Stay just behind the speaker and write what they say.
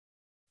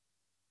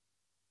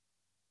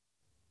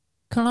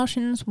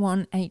Colossians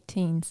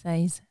 1:18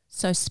 says,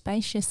 "So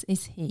spacious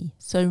is he,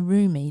 so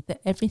roomy that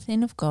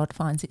everything of God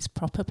finds its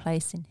proper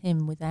place in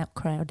him without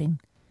crowding."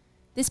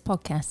 This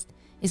podcast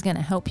is going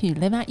to help you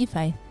live out your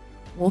faith,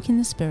 walk in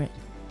the Spirit,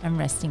 and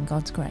rest in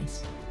God's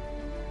grace.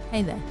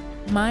 Hey there,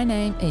 my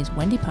name is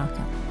Wendy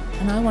Parker,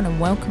 and I want to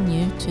welcome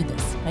you to the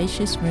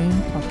Spacious Room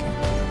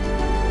podcast.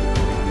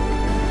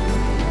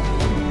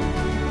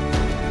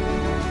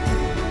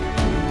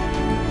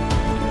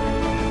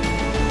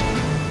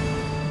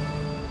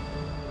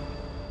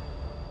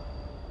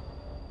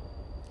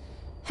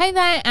 Hey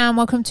there, and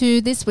welcome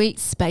to this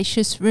week's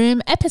Spacious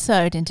Room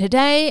episode. And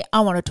today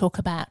I want to talk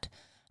about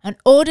an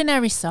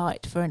ordinary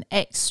sight for an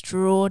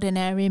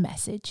extraordinary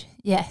message.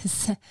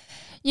 Yes,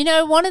 you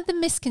know, one of the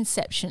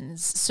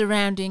misconceptions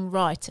surrounding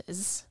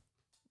writers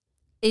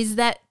is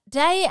that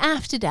day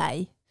after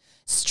day,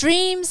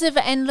 streams of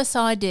endless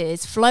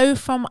ideas flow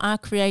from our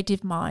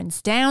creative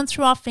minds down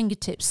through our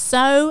fingertips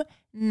so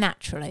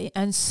naturally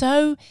and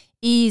so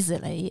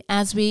easily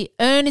as we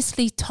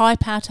earnestly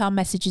type out our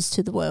messages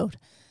to the world.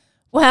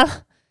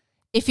 Well,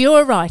 if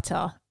you're a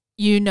writer,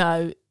 you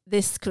know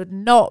this could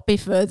not be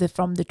further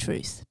from the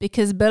truth,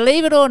 because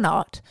believe it or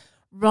not,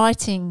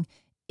 writing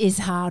is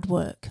hard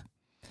work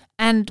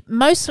and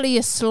mostly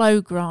a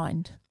slow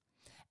grind.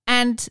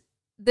 And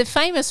the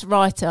famous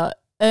writer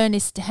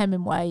Ernest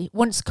Hemingway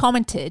once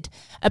commented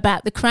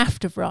about the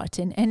craft of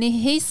writing, and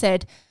he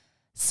said,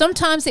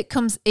 "Sometimes it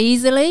comes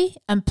easily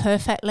and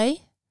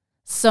perfectly.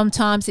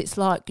 Sometimes it's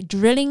like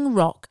drilling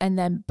rock and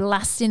then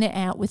blasting it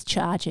out with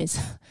charges."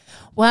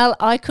 Well,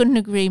 I couldn't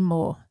agree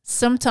more.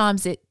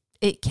 Sometimes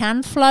it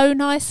can flow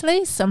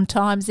nicely.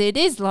 Sometimes it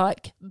is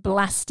like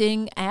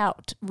blasting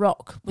out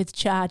rock with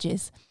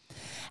charges.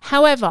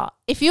 However,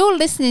 if you're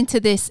listening to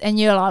this and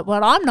you're like,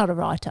 "Well, I'm not a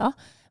writer,"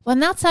 well,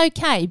 that's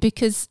okay,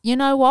 because you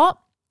know what?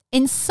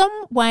 In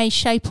some way,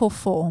 shape or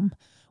form,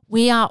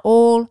 we are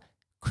all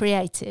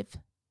creative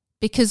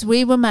because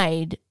we were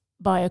made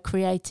by a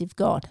creative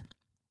God.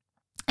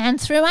 And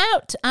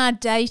throughout our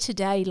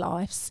day-to-day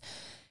lives,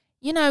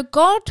 you know,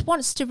 God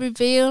wants to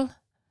reveal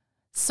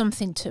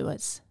something to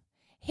us.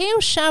 He'll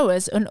show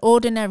us an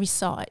ordinary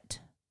sight,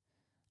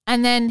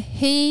 and then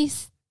he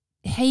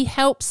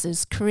helps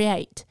us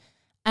create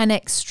an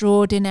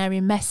extraordinary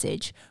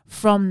message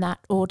from that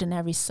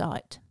ordinary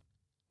sight.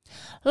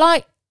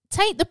 Like,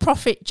 take the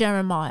prophet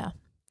Jeremiah.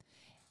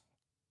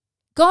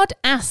 God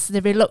asks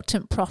the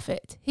reluctant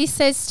prophet, he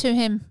says to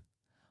him,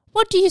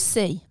 "What do you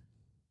see?"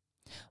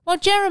 Well,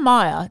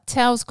 Jeremiah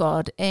tells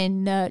God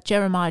in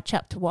Jeremiah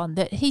chapter 1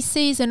 that he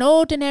sees an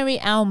ordinary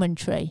almond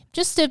tree,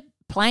 just a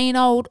plain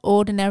old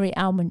ordinary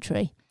almond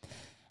tree.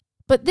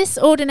 But this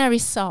ordinary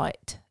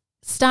sight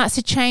starts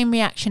a chain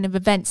reaction of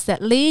events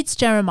that leads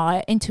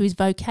Jeremiah into his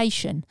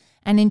vocation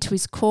and into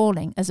his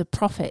calling as a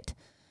prophet.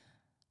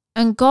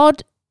 And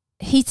God,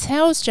 he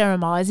tells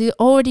Jeremiah he's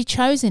already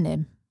chosen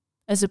him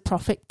as a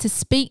prophet to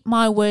speak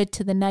my word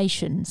to the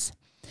nations.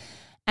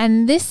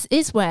 And this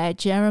is where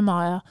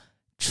Jeremiah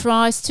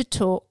tries to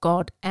talk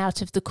God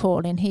out of the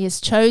calling he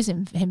has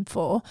chosen him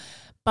for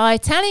by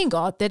telling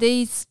God that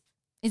he's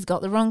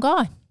got the wrong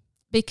guy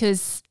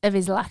because of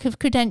his lack of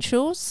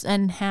credentials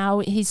and how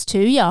he's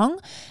too young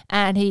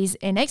and he's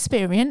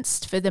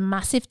inexperienced for the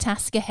massive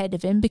task ahead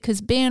of him,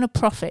 because being a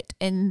prophet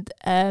in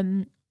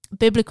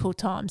biblical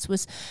times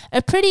was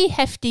a pretty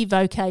hefty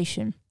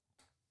vocation.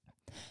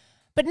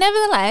 But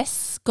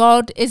nevertheless,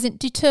 God isn't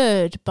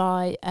deterred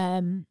by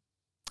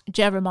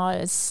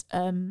Jeremiah's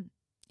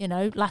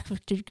lack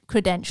of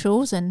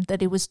credentials and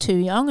that he was too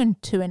young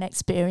and too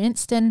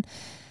inexperienced. And,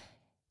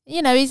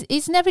 you know,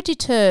 he's never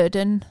deterred,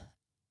 and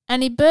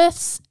he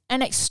births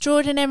an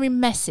extraordinary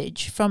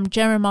message from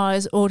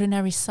Jeremiah's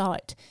ordinary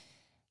sight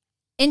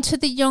into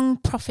the young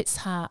prophet's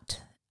heart.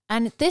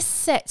 And this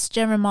sets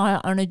Jeremiah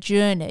on a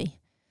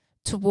journey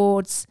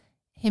towards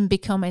him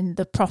becoming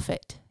the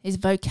prophet, his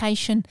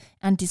vocation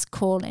and his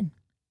calling.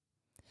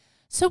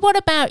 So what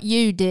about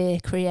you, dear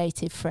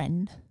creative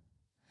friend?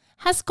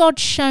 Has God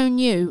shown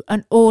you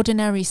an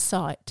ordinary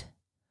sight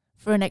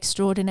for an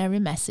extraordinary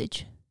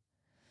message?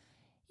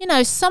 You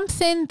know,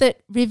 something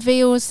that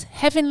reveals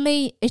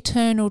heavenly,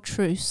 eternal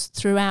truths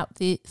through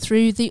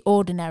the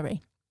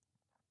ordinary.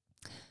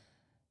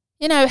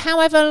 You know,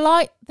 however,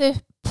 like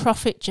the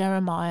prophet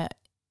Jeremiah,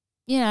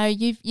 you know,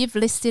 you've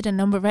listed a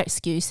number of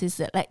excuses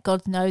that let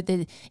God know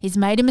that he's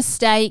made a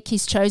mistake,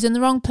 he's chosen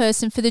the wrong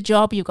person for the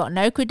job, you've got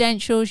no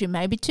credentials, you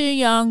may be too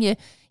young,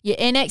 you're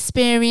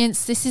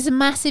inexperienced. This is a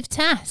massive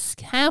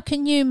task. How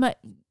can you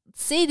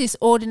see this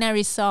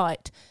ordinary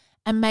sight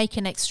and make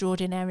an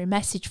extraordinary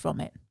message from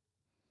it?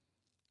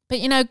 But,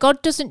 you know,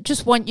 God doesn't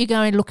just want you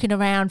going looking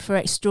around for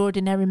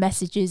extraordinary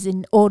messages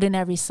in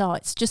ordinary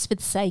sights just for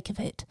the sake of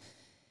it.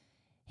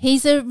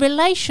 He's a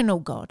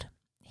relational God.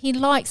 He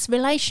likes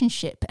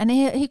relationship, and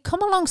he'll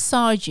come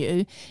alongside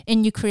you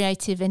in your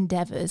creative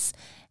endeavours,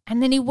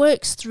 and then he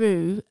works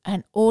through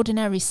an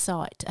ordinary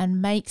sight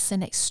and makes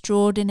an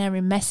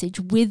extraordinary message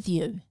with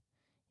you.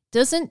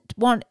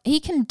 He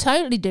can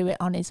totally do it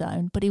on his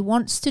own, but he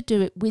wants to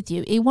do it with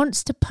you. He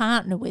wants to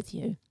partner with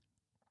you.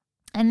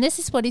 And this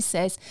is what he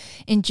says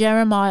in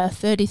Jeremiah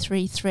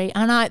 33:3.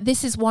 And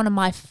this is one of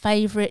my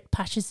favourite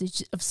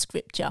passages of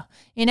scripture.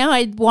 You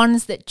know,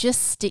 ones that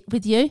just stick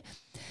with you.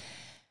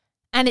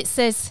 And it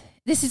says,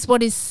 this is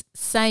what he's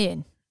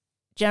saying.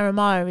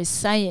 Jeremiah is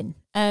saying,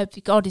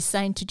 God is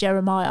saying to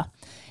Jeremiah.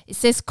 It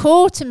says,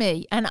 call to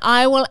me and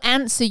I will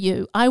answer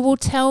you. I will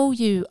tell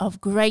you of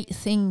great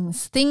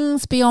things,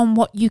 things beyond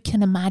what you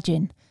can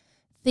imagine,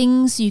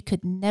 things you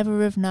could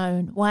never have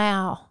known.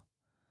 Wow.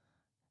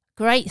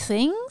 Great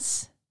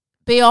things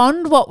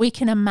beyond what we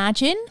can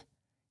imagine?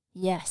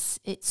 Yes,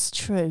 it's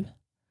true.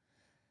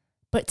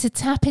 But to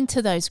tap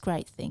into those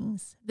great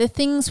things, the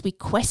things we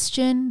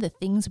question, the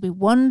things we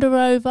wonder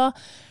over,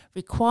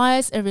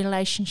 requires a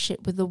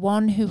relationship with the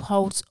one who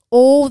holds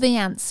all the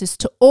answers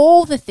to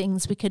all the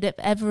things we could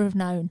ever have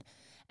known,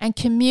 and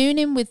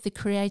communing with the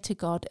Creator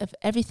God of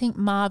everything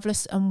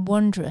marvellous and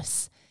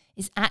wondrous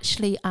is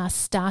actually our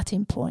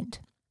starting point.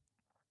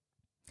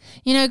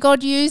 You know,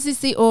 God uses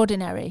the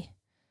ordinary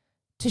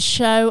to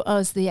show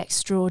us the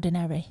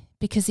extraordinary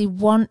because he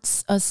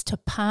wants us to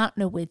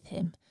partner with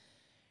him.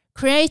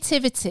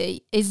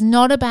 Creativity is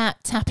not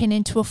about tapping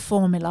into a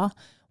formula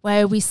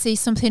where we see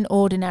something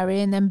ordinary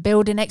and then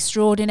build an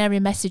extraordinary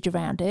message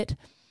around it.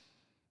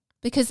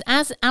 Because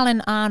as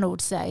Alan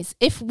Arnold says,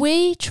 if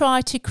we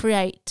try to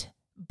create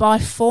by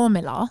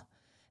formula,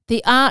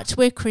 the art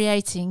we're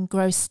creating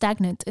grows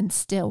stagnant and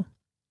still.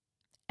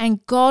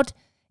 And God,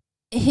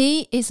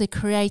 he is a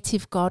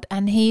creative God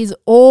and he is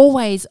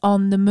always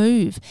on the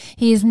move.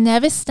 He is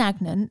never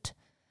stagnant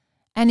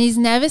and he's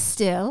never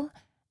still,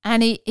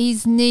 and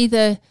he's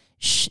neither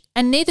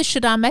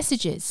should our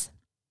messages.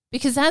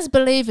 Because as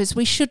believers,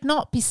 we should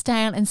not be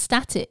stale and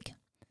static.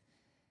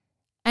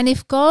 And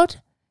if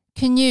God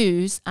can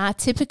use our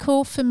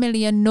typical,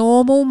 familiar,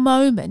 normal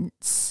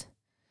moments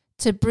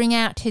to bring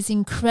out his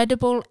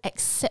incredible,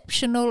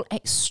 exceptional,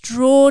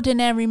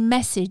 extraordinary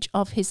message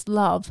of his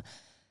love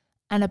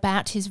and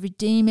about his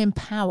redeeming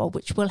power,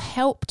 which will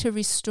help to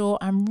restore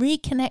and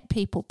reconnect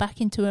people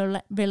back into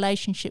a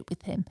relationship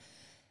with him,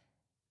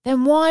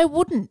 then why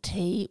wouldn't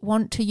he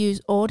want to use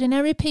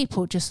ordinary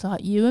people just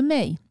like you and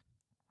me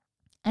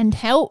and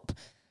help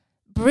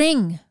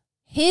bring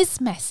his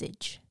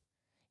message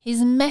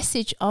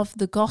of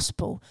the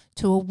gospel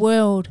to a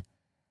world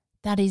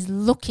that is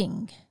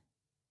looking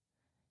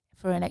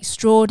for an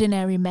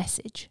extraordinary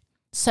message?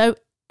 So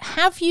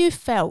have you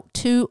felt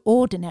too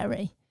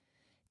ordinary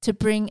to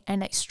bring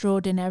an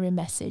extraordinary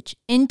message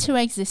into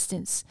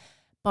existence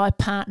by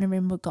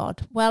partnering with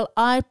God? Well,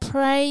 I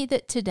pray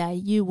that today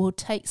you will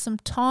take some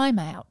time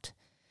out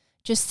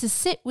just to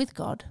sit with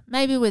God,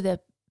 maybe with a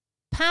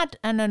pad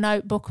and a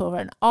notebook or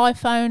an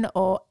iPhone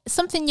or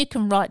something you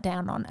can write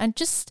down on, and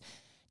just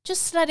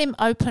let him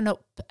open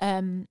up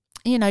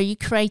your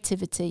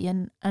creativity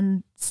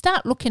and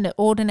start looking at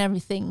ordinary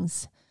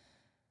things,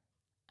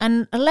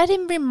 and let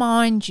him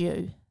remind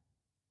you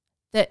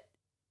that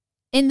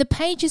in the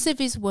pages of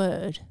his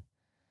word,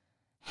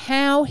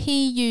 how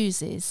he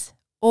uses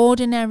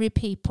ordinary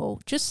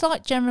people, just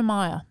like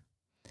Jeremiah,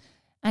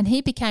 and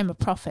he became a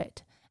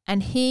prophet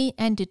and he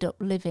ended up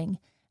living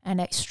an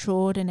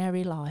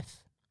extraordinary life.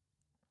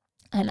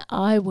 And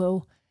I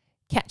will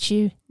catch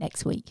you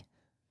next week.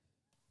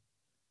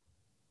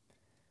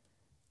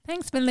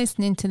 Thanks for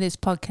listening to this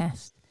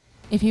podcast.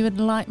 If you would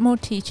like more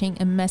teaching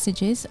and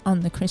messages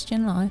on the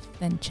Christian life,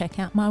 then check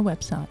out my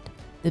website,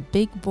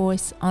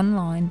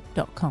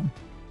 thebigvoiceonline.com.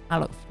 I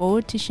look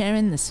forward to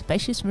sharing the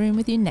spacious room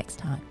with you next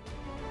time.